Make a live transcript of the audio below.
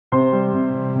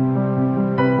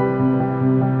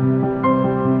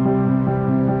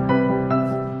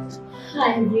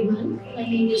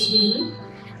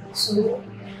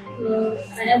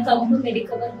have come to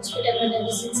Medicover Hospital when I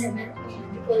was in 7th month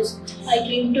because I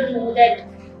came to know that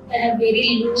I have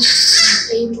very low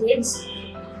platelets.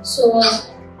 So one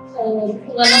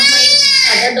of my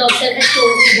other doctor has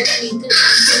told me about Neethi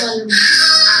Mala Mekala.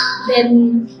 Then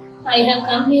I have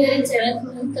come here in 7th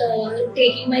month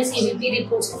taking my CBP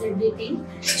reports and everything.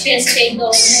 She has checked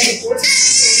all my reports and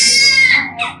told me I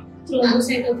have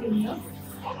Thrombocytopenia.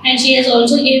 And she has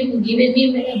also given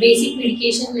me a basic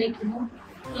medication like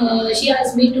she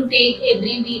asked me to take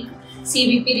every week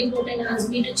CBP report and asked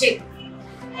me to check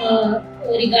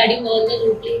regarding all the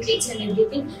low platelets and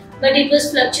everything. But it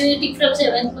was fluctuating from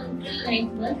 7th month till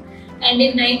 9th month. And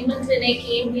in 9th month when I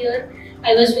came here,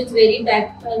 I was with heavy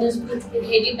back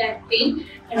pain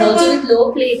and also with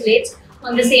low platelets.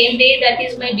 On the same day, that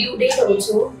is my due date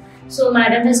also. So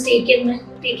madam has taken my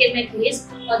case.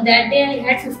 On that day, I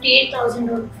had 58,000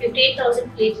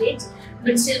 platelets,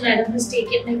 but still madam has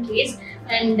taken my case,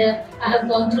 and I have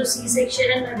gone through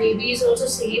C-section and my baby is also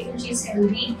safe and she is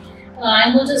healthy. I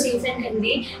am also safe and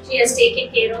healthy. She has taken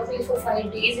care of me for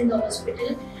 5 days in the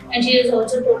hospital, and she has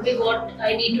also told me what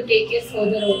I need to take care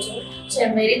further also. So I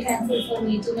am very thankful for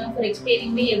Neethi ma'am for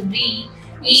explaining me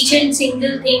each and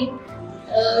single thing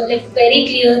like very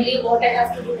clearly what I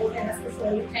have to do, what I have to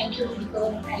follow. Thank you,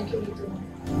 Medicover, and thank you, Neethi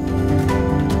ma'am.